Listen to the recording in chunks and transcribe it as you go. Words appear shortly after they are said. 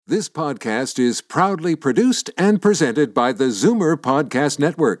This podcast is proudly produced and presented by the Zoomer Podcast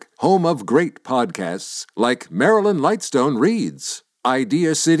Network, home of great podcasts like Marilyn Lightstone Reads,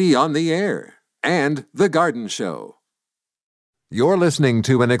 Idea City on the Air, and The Garden Show. You're listening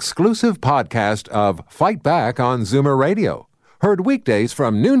to an exclusive podcast of Fight Back on Zoomer Radio, heard weekdays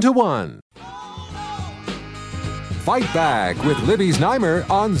from noon to 1. Fight Back with Libby Znaimer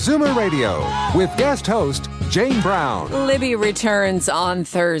on Zoomer Radio with guest host Jane Brown. Libby returns on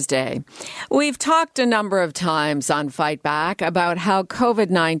Thursday. We've talked a number of times on Fight Back about how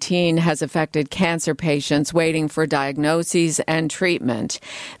COVID-19 has affected cancer patients waiting for diagnoses and treatment.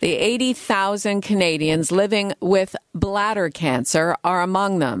 The 80,000 Canadians living with bladder cancer are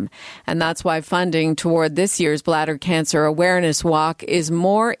among them. And that's why funding toward this year's Bladder Cancer Awareness Walk is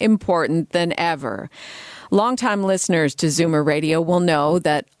more important than ever. Longtime listeners to Zoomer Radio will know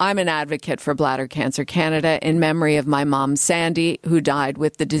that I'm an advocate for Bladder Cancer Canada in memory of my mom, Sandy, who died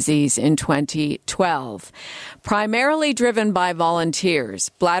with the disease in 2012. Primarily driven by volunteers,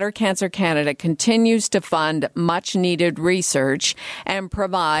 Bladder Cancer Canada continues to fund much-needed research and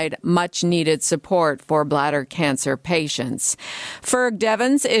provide much-needed support for bladder cancer patients. Ferg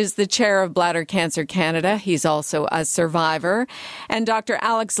Devens is the chair of Bladder Cancer Canada. He's also a survivor. And Dr.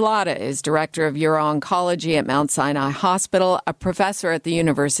 Alex Lada is director of uro-oncology at Mount Sinai Hospital, a professor at the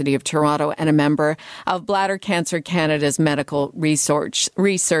University of Toronto, and a member of Bladder Cancer Canada's Medical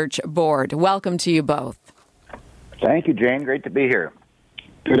Research Board. Welcome to you both. Thank you, Jane. Great to be here.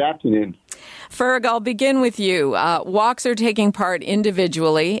 Good afternoon. Ferg, I'll begin with you. Walks are taking part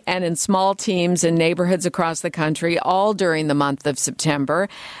individually and in small teams in neighborhoods across the country, all during the month of September.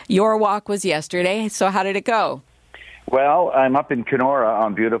 Your walk was yesterday, so how did it go? Well, I'm up in Kenora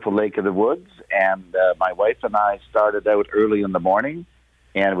on beautiful Lake of the Woods, and my wife and I started out early in the morning,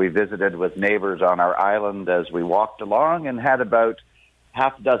 and we visited with neighbors on our island as we walked along and had about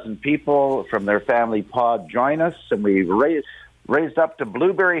half a dozen people from their family pod join us, and we raised up to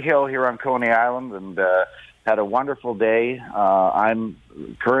Blueberry Hill here on Coney Island and had a wonderful day. I'm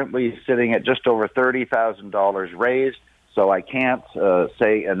currently sitting at just over $30,000 raised, so I can't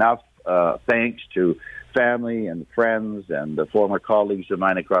say enough thanks to family and friends and the former colleagues of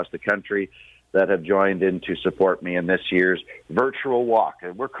mine across the country that have joined in to support me in this year's virtual walk.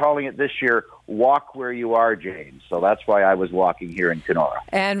 And we're calling it this year Walk Where You Are, Jane. So that's why I was walking here in Kenora.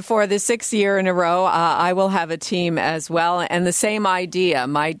 And for the sixth year in a row, I will have a team as well. And the same idea.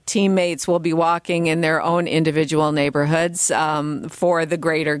 My teammates will be walking in their own individual neighborhoods for the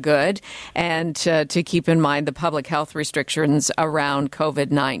greater good and to keep in mind the public health restrictions around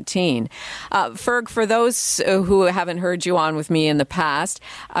COVID-19. Ferg, for those who haven't heard you on with me in the past,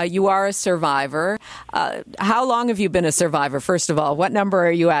 you are a survivor. How long have you been a survivor, first of all? What number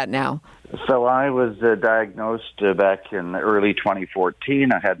are you at now? So I was diagnosed back in early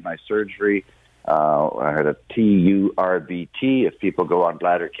 2014. I had my surgery. I had a TURBT. If people go on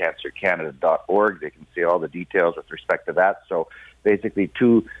bladdercancercanada.org, they can see all the details with respect to that. So basically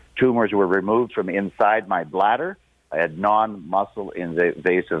 2 tumors were removed from inside my bladder. I had non-muscle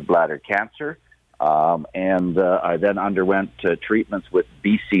invasive bladder cancer. And I then underwent treatments with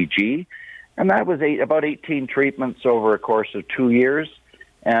BCG. And that was about 18 treatments over a course of 2 years.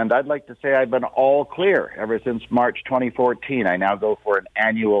 And I'd like to say I've been all clear ever since March 2014. I now go for an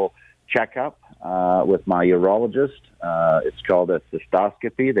annual checkup with my urologist. It's called a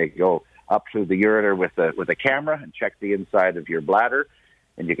cystoscopy. They go up through the ureter with a camera and check the inside of your bladder.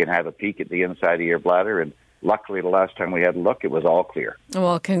 And you can have a peek at the inside of your bladder. And luckily, the last time we had a look, it was all clear.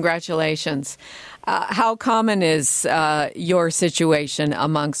 Well, congratulations. How common is your situation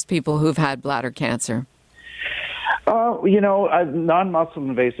amongst people who've had bladder cancer? Non-muscle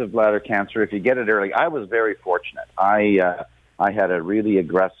invasive bladder cancer, if you get it early, I was very fortunate. I had a really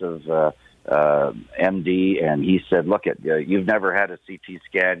aggressive MD, and he said, look, you've never had a CT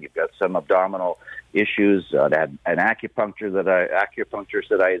scan. You've got some abdominal issues. I had an acupuncturist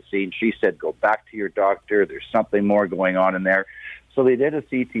that I had seen. She said, go back to your doctor. There's something more going on in there. So they did a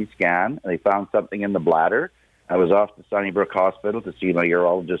CT scan. They found something in the bladder. I was off to Sunnybrook Hospital to see my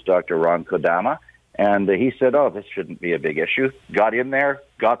urologist, Dr. Ron Kodama. And he said, oh, this shouldn't be a big issue. Got in there,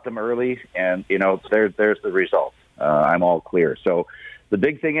 got them early, and, there's the result. I'm all clear. So the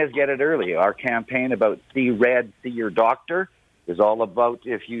big thing is get it early. Our campaign about See Red, See Your Doctor is all about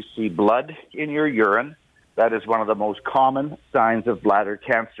if you see blood in your urine, that is one of the most common signs of bladder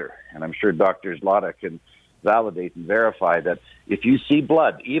cancer. And I'm sure Dr. Zlata can validate and verify that if you see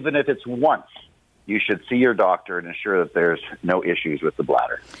blood, even if it's once, you should see your doctor and ensure that there's no issues with the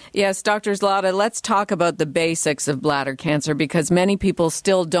bladder. Yes, Dr. Zlata, let's talk about the basics of bladder cancer because many people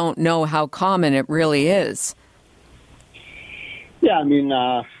still don't know how common it really is. Yeah, I mean,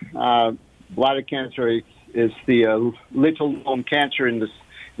 bladder cancer is the little-known cancer in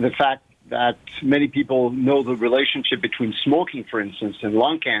the fact that many people know the relationship between smoking, for instance, and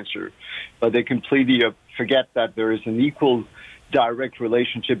lung cancer, but they completely forget that there is an equal direct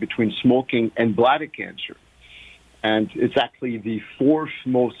relationship between smoking and bladder cancer. And it's actually the fourth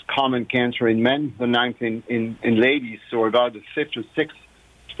most common cancer in men, the ninth in ladies, so about the fifth or sixth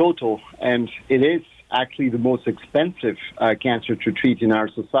total. And it is actually the most expensive cancer to treat in our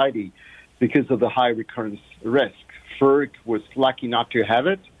society because of the high recurrence risk. Ferg was lucky not to have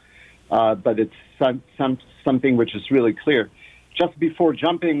it, but it's something which is really clear. Just before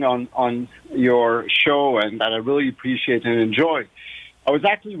jumping on your show, and that I really appreciate and enjoy, I was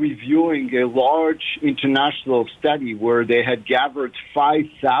actually reviewing a large international study where they had gathered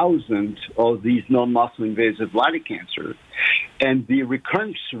 5,000 of these non-muscle invasive bladder cancer, and the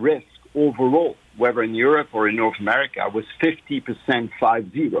recurrence risk overall, whether in Europe or in North America, was 50%,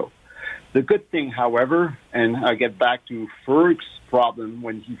 50. The good thing, however, and I get back to Ferg's problem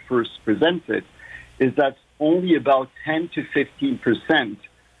when he first presented, is that only about 10 to 15%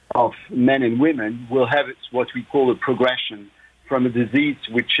 of men and women will have what we call a progression from a disease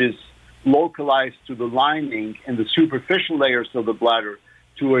which is localized to the lining and the superficial layers of the bladder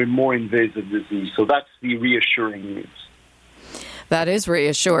to a more invasive disease. So that's the reassuring news. That is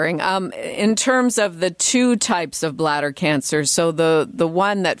reassuring. In terms of the two types of bladder cancer, so the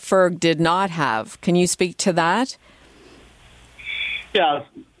one that Ferg did not have, can you speak to that? Yeah,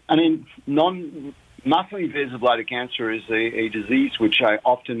 I mean, non-muscle invasive bladder cancer is a disease which I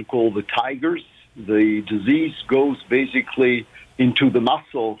often call the tigers. The disease goes basically into the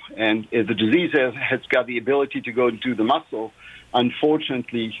muscle, and if the disease has got the ability to go into the muscle,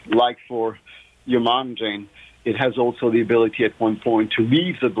 unfortunately, like for your mom, Jane, it has also the ability at one point to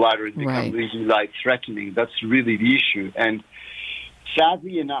leave the bladder and become really life-threatening. That's really the issue. And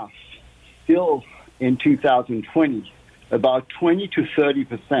sadly enough, still in 2020, about 20 to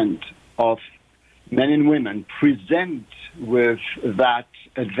 30% of men and women present with that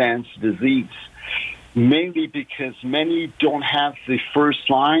advanced disease, mainly because many don't have the first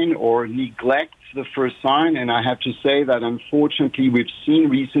line or neglect the first line. And I have to say that, unfortunately, we've seen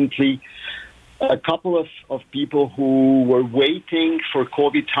recently a couple of people who were waiting for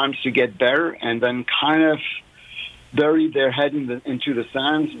COVID times to get better and then kind of buried their head into the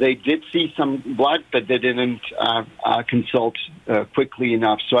sand. They did see some blood, but they didn't consult quickly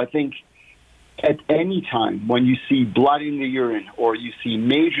enough. So I think at any time when you see blood in the urine or you see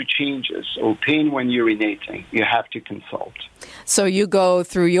major changes or pain when urinating, you have to consult. So you go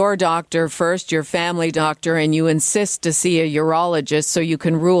through your doctor first, your family doctor, and you insist to see a urologist so you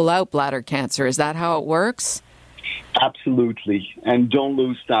can rule out bladder cancer. Is that how it works? Absolutely. And don't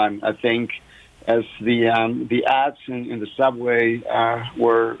lose time. I think as the ads in the subway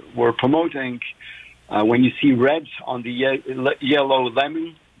were promoting, when you see red on the yellow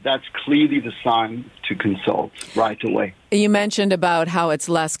lemon, that's clearly the sign to consult right away. You mentioned about how it's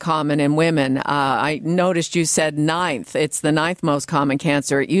less common in women. I noticed you said ninth. It's the ninth most common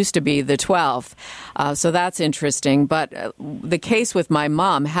cancer. It used to be the 12th. So that's interesting. But the case with my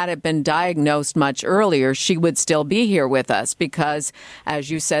mom, had it been diagnosed much earlier, she would still be here with us because, as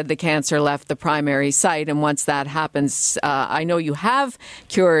you said, the cancer left the primary site. And once that happens, I know you have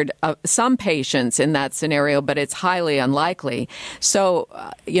cured some patients in that scenario, but it's highly unlikely. So,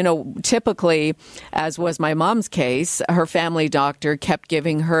 typically, as was my mom's case, her family doctor kept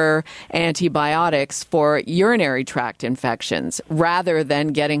giving her antibiotics for urinary tract infections rather than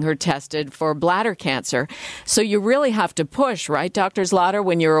getting her tested for bladder cancer. So you really have to push, right, Dr. Zlatter?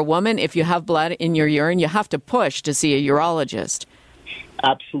 When you're a woman, if you have blood in your urine, you have to push to see a urologist.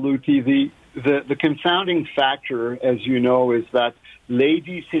 Absolutely. The confounding factor, as you know, is that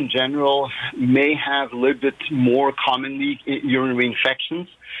ladies in general may have a little bit more commonly urinary infections.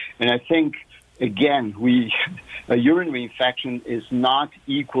 And I think, again, a urinary infection is not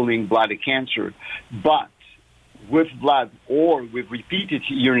equaling bladder cancer. But with blood or with repeated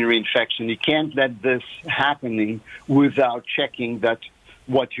urinary infection, you can't let this happening without checking that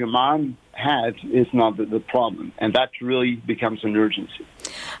what your mom had is not the problem. And that really becomes an urgency.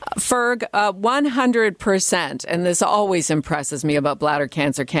 Ferg, 100%, and this always impresses me about Bladder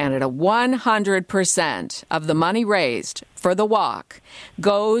Cancer Canada, 100% of the money raised for the walk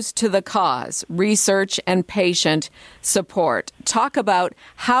goes to the cause, research and patient support. Talk about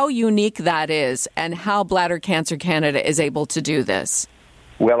how unique that is and how Bladder Cancer Canada is able to do this.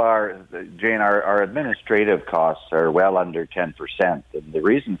 Well, Jane, our administrative costs are well under 10%. And the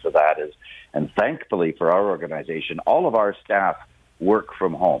reason for that is, and thankfully for our organization, all of our staff work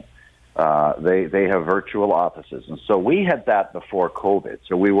from home. They have virtual offices. And so we had that before COVID.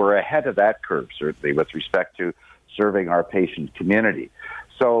 So we were ahead of that curve, certainly, with respect to serving our patient community.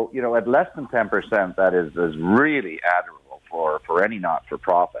 So, at less than 10%, that is really admirable for any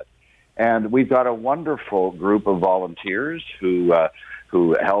not-for-profit. And we've got a wonderful group of volunteers who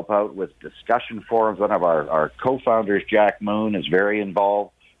help out with discussion forums. One of our co-founders, Jack Moon, is very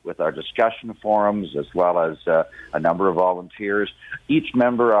involved with our discussion forums, as well as a number of volunteers. Each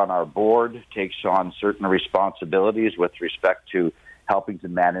member on our board takes on certain responsibilities with respect to helping to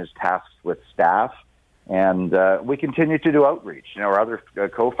manage tasks with staff. And we continue to do outreach. Our other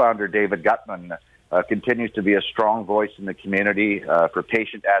co-founder, David Gutman, continues to be a strong voice in the community for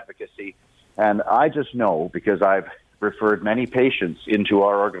patient advocacy. And I just know, because I've referred many patients into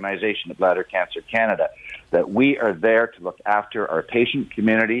our organization at Bladder Cancer Canada, that we are there to look after our patient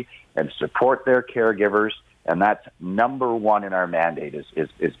community and support their caregivers, and that's number one in our mandate is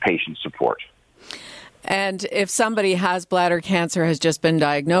patient support. And if somebody has bladder cancer, has just been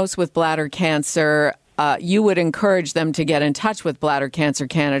diagnosed with bladder cancer, you would encourage them to get in touch with Bladder Cancer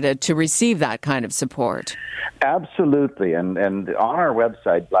Canada to receive that kind of support. Absolutely. And on our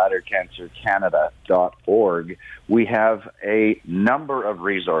website, bladdercancercanada.org, we have a number of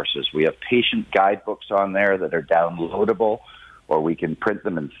resources. We have patient guidebooks on there that are downloadable, or we can print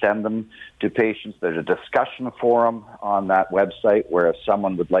them and send them to patients. There's a discussion forum on that website where if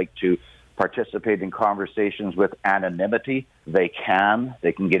someone would like to participate in conversations with anonymity, they can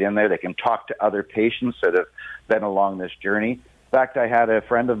get in there. They can talk to other patients that have been along this journey. In fact, I had a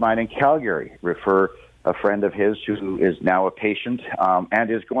friend of mine in Calgary refer a friend of his who is now a patient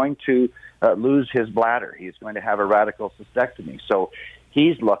and is going to lose his bladder. He's going to have a radical cystectomy. So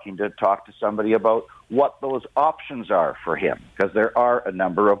he's looking to talk to somebody about what those options are for him, because there are a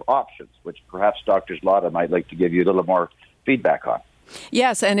number of options, which perhaps Dr. Zlata might like to give you a little more feedback on.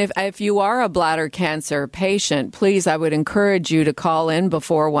 Yes, and if you are a bladder cancer patient, please, I would encourage you to call in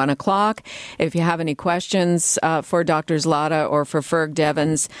before 1 o'clock. If you have any questions for Dr. Zlata or for Ferg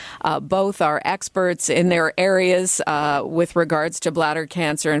Devens, both are experts in their areas with regards to bladder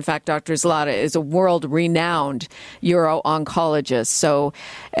cancer. In fact, Dr. Zlata is a world-renowned uro-oncologist, so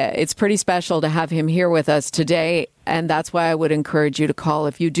it's pretty special to have him here with us today. And that's why I would encourage you to call.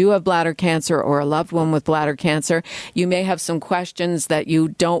 If you do have bladder cancer or a loved one with bladder cancer, you may have some questions that you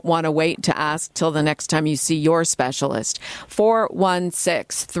don't want to wait to ask till the next time you see your specialist.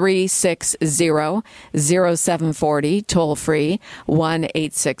 416-360-0740, toll free,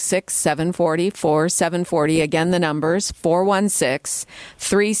 1-866-740-4740. Again, the numbers,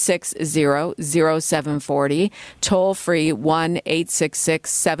 416-360-0740, toll free,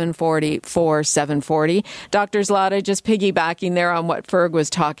 1-866-740-4740. Dr. Zlata, just piggybacking there on what Ferg was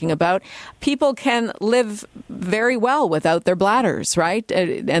talking about, people can live very well without their bladders, right?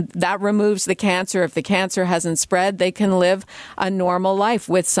 And that removes the cancer. If the cancer hasn't spread, they can live a normal life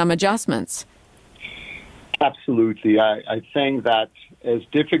with some adjustments. Absolutely. I think that as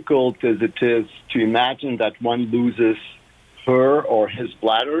difficult as it is to imagine that one loses her or his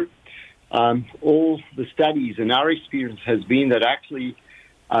bladder, all the studies and our experience has been that actually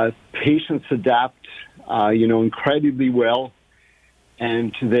patients adapt incredibly well.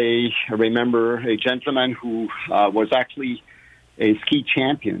 And I remember a gentleman who was actually a ski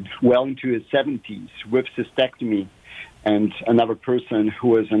champion well into his 70s with cystectomy, and another person who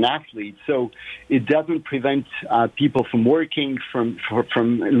was an athlete. So it doesn't prevent people from working, from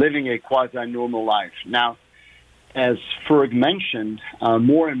living a quasi-normal life. Now, as Ferg mentioned,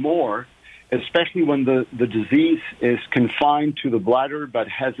 more and more, especially when the disease is confined to the bladder but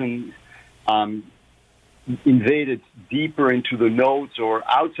hasn't invaded deeper into the nodes or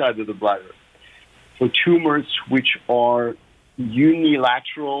outside of the bladder. For tumors which are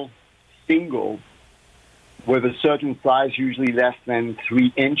unilateral, single, with a certain size, usually less than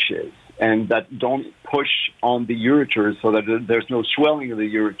 3 inches, and that don't push on the ureter so that there's no swelling of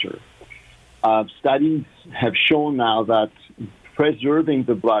the ureter. Studies have shown now that preserving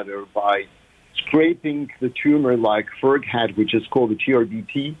the bladder by scraping the tumor like Ferg had, which is called the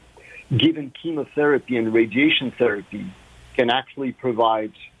TRBT, given chemotherapy and radiation therapy, can actually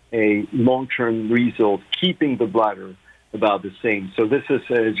provide a long-term result, keeping the bladder about the same. So this is,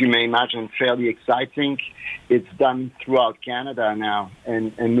 as you may imagine, fairly exciting. It's done throughout Canada now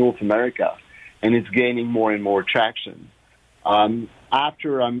and North America, and it's gaining more and more traction. I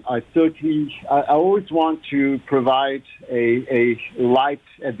always want to provide a light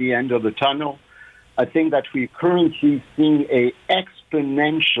at the end of the tunnel. I think that we're currently seeing an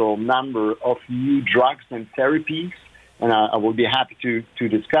exponential number of new drugs and therapies, and I will be happy to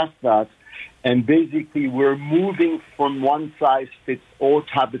discuss that. And basically, we're moving from one-size-fits-all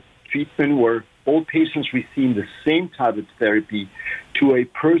type of treatment where all patients receive the same type of therapy to a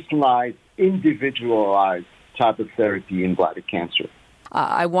personalized, individualized type of therapy in bladder cancer.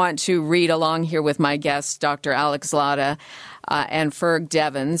 I want to read along here with my guest, Dr. Alex Lada and Ferg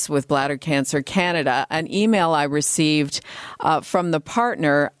Devens with Bladder Cancer Canada, an email I received from the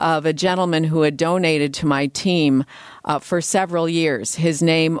partner of a gentleman who had donated to my team for several years. His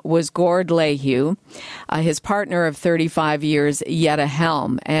name was Gord Lehue, his partner of 35 years, Yetta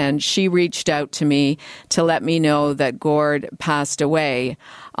Helm, and she reached out to me to let me know that Gord passed away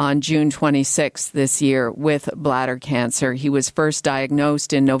on June 26th this year with bladder cancer. He was first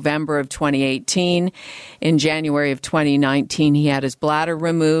diagnosed in November of 2018. In January of 2019, he had his bladder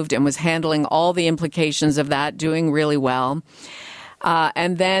removed and was handling all the implications of that, doing really well.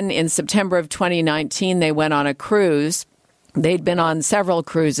 And then in September of 2019, they went on a cruise. They'd been on several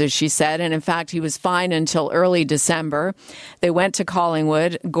cruises, she said, and in fact, he was fine until early December. They went to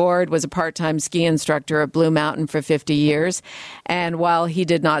Collingwood. Gord was a part-time ski instructor at Blue Mountain for 50 years, and while he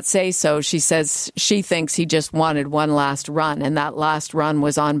did not say so, she says she thinks he just wanted one last run, and that last run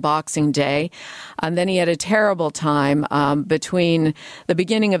was on Boxing Day. And then he had a terrible time between the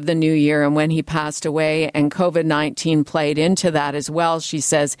beginning of the new year and when he passed away, and COVID-19 played into that as well. She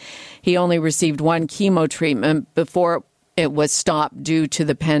says he only received one chemo treatment before it was stopped due to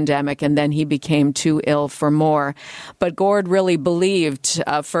the pandemic, and then he became too ill for more. But Gord really believed,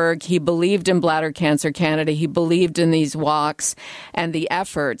 Ferg, he believed in Bladder Cancer Canada. He believed in these walks and the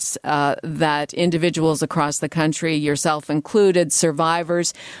efforts that individuals across the country, yourself included,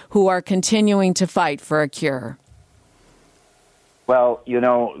 survivors who are continuing to fight for a cure. Well,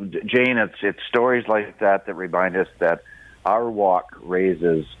 Jane, it's stories like that remind us that our walk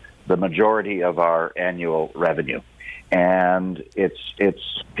raises the majority of our annual revenue. And it's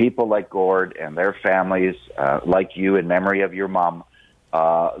people like Gord and their families, like you, in memory of your mom,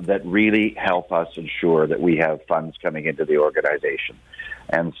 that really help us ensure that we have funds coming into the organization.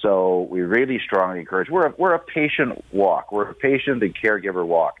 And so we really strongly encourage. We're a patient walk. We're a patient and caregiver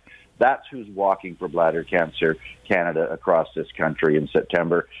walk. That's who's walking for Bladder Cancer Canada across this country in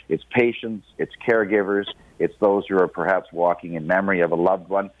September. It's patients, it's caregivers, it's those who are perhaps walking in memory of a loved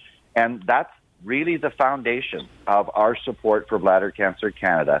one, and that's really the foundation of our support for Bladder Cancer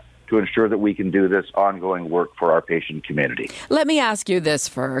Canada to ensure that we can do this ongoing work for our patient community. Let me ask you this,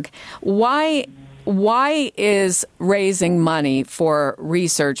 Ferg. Why is raising money for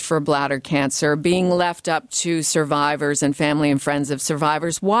research for bladder cancer being left up to survivors and family and friends of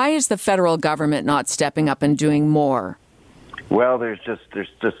survivors? Why is the federal government not stepping up and doing more? Well, there's just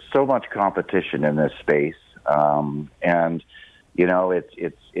so much competition in this space, and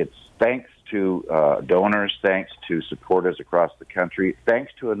it's thanks to donors, thanks to supporters across the country,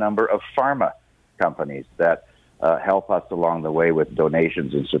 thanks to a number of pharma companies that help us along the way with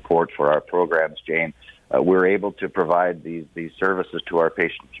donations and support for our programs, Jane. We're able to provide these services to our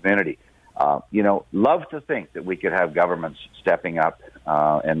patient community. Love to think that we could have governments stepping up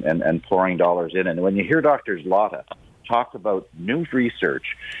and pouring dollars in. And when you hear Dr. Zlata talk about new research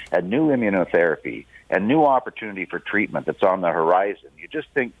and new immunotherapy and new opportunity for treatment that's on the horizon, you just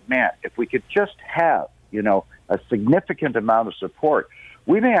think, man, if we could just have, a significant amount of support,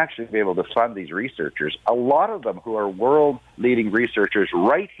 we may actually be able to fund these researchers. A lot of them who are world-leading researchers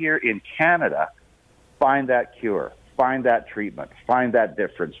right here in Canada find that cure, find that treatment, find that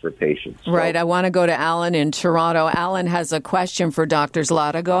difference for patients. Right. I want to go to Alan in Toronto. Alan has a question for Dr.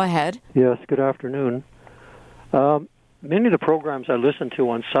 Zlata. Go ahead. Yes, good afternoon. Many of the programs I listen to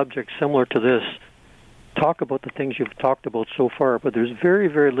on subjects similar to this talk about the things you've talked about so far, but there's very,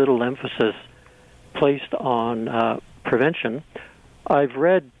 very little emphasis placed on prevention. I've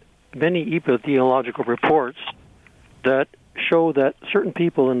read many epidemiological reports that show that certain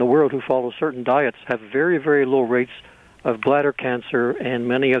people in the world who follow certain diets have very, very low rates of bladder cancer and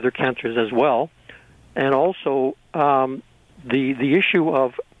many other cancers as well. And also the issue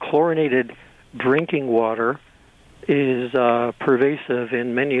of chlorinated drinking water is pervasive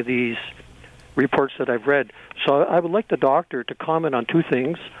in many of these reports that I've read. So I would like the doctor to comment on two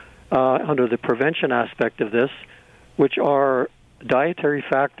things under the prevention aspect of this, which are dietary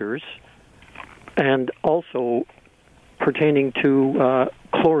factors and also pertaining to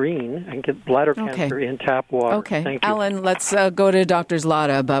chlorine and get bladder cancer in tap water. Okay. Thank you. Alan, let's go to Dr.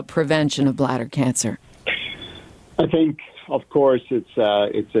 Zlata about prevention of bladder cancer. I think, of course, it's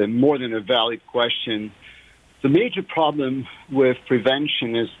a more than a valid question. The major problem with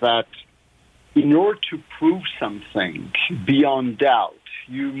prevention is that in order to prove something beyond doubt,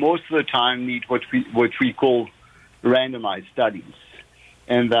 you most of the time need what we call randomized studies.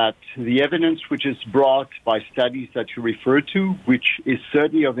 and that the evidence which is brought by studies that you refer to, which is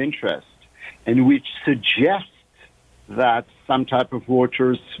certainly of interest, and which suggests that some type of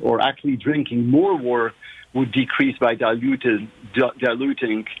waters, or actually drinking more water, would decrease by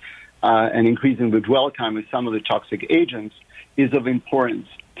diluting and increasing the dwell time with some of the toxic agents, is of importance.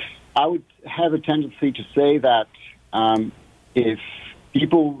 I would have a tendency to say that if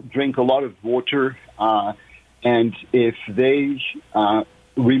people drink a lot of water and if they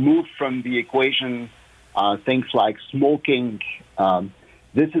remove from the equation things like smoking,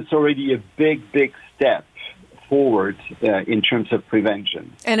 this is already a big step forward in terms of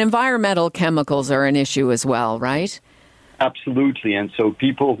prevention. And environmental chemicals are an issue as well, right? Absolutely. And so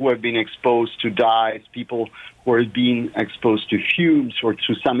people who have been exposed to dyes, people who are being exposed to fumes or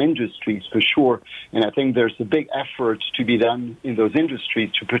to some industries, for sure. And I think there's a big effort to be done in those industries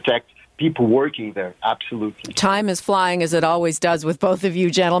to protect people working there. Absolutely. Time is flying, as it always does with both of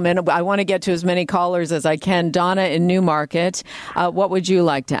you gentlemen. I want to get to as many callers as I can. Donna in Newmarket, what would you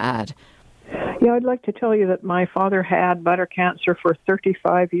like to add? Yeah, I'd like to tell you that my father had bladder cancer for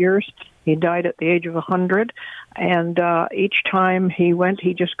 35 years. He died at the age of 100, and each time he went,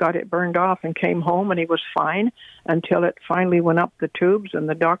 he just got it burned off and came home, and he was fine until it finally went up the tubes, and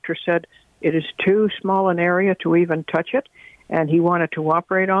the doctor said it is too small an area to even touch it, and he wanted to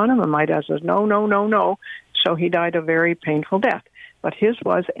operate on him, and my dad says, no. So he died a very painful death. But his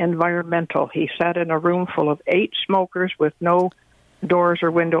was environmental. He sat in a room full of 8 smokers with no doors or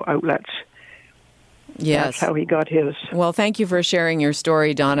window outlets. Yes. That's how he got his. Well, thank you for sharing your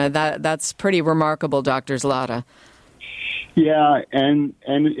story, Donna. That's pretty remarkable, Dr. Zlata. Yeah, and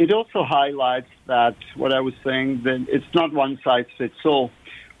it also highlights that what I was saying, that it's not one size fits all.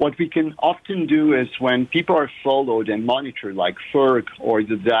 What we can often do is when people are followed and monitored, like Ferg or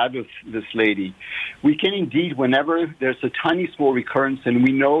the dad of this lady, we can indeed, whenever there's a tiny small recurrence and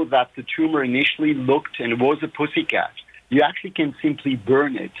we know that the tumor initially looked and was a pussycat, you actually can simply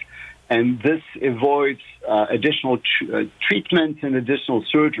burn it. And this avoids additional treatment and additional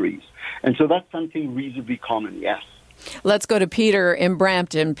surgeries. And so that's something reasonably common, yes. Let's go to Peter in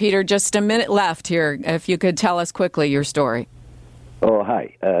Brampton. Peter, just a minute left here. If you could tell us quickly your story. Oh,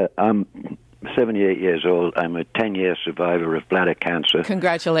 hi. I'm 78 years old. I'm a 10-year survivor of bladder cancer.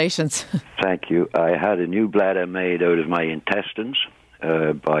 Congratulations. Thank you. I had a new bladder made out of my intestines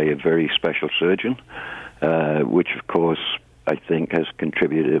by a very special surgeon, which, of course, I think has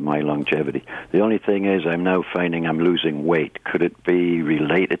contributed to my longevity. The only thing is I'm now finding I'm losing weight. Could it be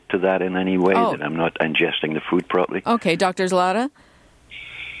related to that in any way, that I'm not ingesting the food properly? Okay, Dr. Zlata?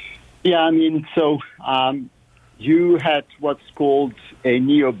 Yeah, I mean, so you had what's called a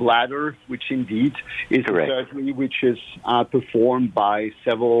neobladder, which indeed is a surgery which is performed by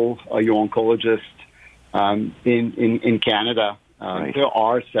several oncologists in Canada. Right. There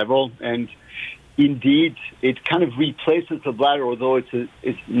are several, and indeed, it kind of replaces the bladder, although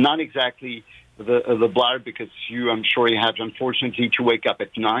it's not exactly the bladder, because I'm sure you have, unfortunately, to wake up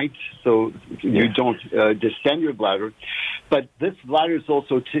at night, so you don't distend your bladder. But this bladder is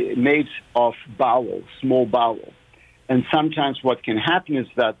also made of bowel, small bowel. And sometimes what can happen is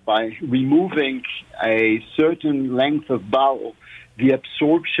that by removing a certain length of bowel, the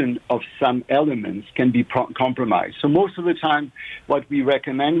absorption of some elements can be compromised. So most of the time, what we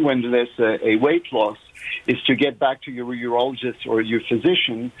recommend when there's a weight loss is to get back to your urologist or your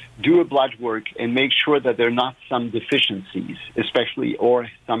physician, do a blood work, and make sure that there are not some deficiencies, especially, or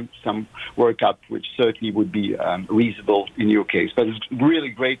some workup, which certainly would be reasonable in your case. But it's really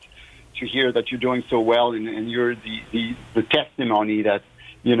great to hear that you're doing so well, and you're the testimony that,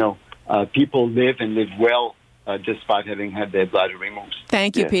 people live and live well despite having had their bladder removed.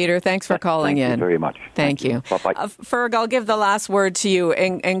 Thank you, Peter. Thanks for calling in. Thank you very much. Thank you. Bye-bye. Ferg, I'll give the last word to you.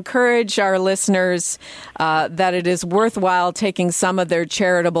 Encourage our listeners that it is worthwhile taking some of their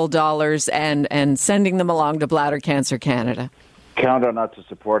charitable dollars and sending them along to Bladder Cancer Canada. Count on us to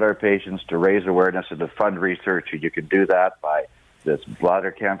support our patients, to raise awareness and to fund research. And you can do that by this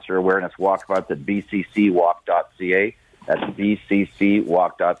Bladder Cancer Awareness Walk Month at bccwalk.ca. That's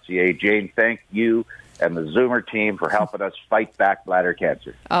bccwalk.ca. Jane, thank you and the Zoomer team for helping us fight back bladder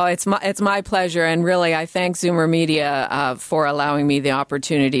cancer. Oh, it's my pleasure, and really I thank Zoomer Media for allowing me the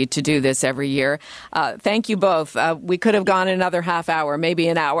opportunity to do this every year. Thank you both. We could have gone another half hour, maybe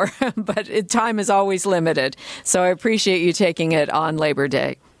an hour, but time is always limited. So I appreciate you taking it on Labor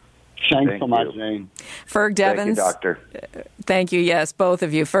Day. Thanks so much, Jane. Ferg Devens. Thank you, Doctor. Thank you, yes, both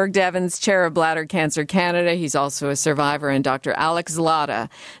of you. Ferg Devens, Chair of Bladder Cancer Canada. He's also a survivor. And Dr. Alex Zlata,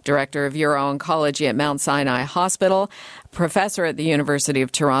 Director of Uro-Oncology at Mount Sinai Hospital. professor at the University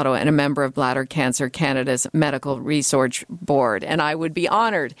of Toronto and a member of Bladder Cancer Canada's Medical Research Board. And I would be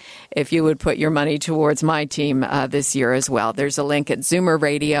honored if you would put your money towards my team this year as well. There's a link at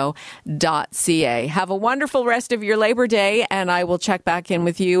zoomerradio.ca. Have a wonderful rest of your Labor Day, and I will check back in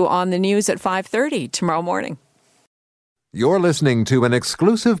with you on the news at 5:30 tomorrow morning. You're listening to an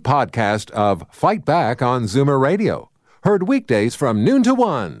exclusive podcast of Fight Back on Zoomer Radio. Heard weekdays from noon to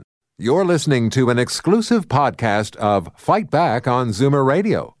 1. You're listening to an exclusive podcast of Fight Back on Zoomer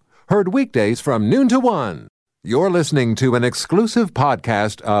Radio. Heard weekdays from noon to 1. You're listening to an exclusive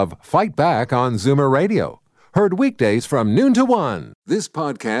podcast of Fight Back on Zoomer Radio. Heard weekdays from noon to 1. This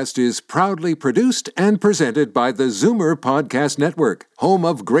podcast is proudly produced and presented by the Zoomer Podcast Network, home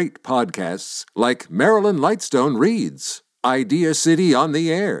of great podcasts like Marilyn Lightstone Reads, Idea City on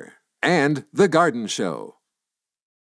the Air, and The Garden Show.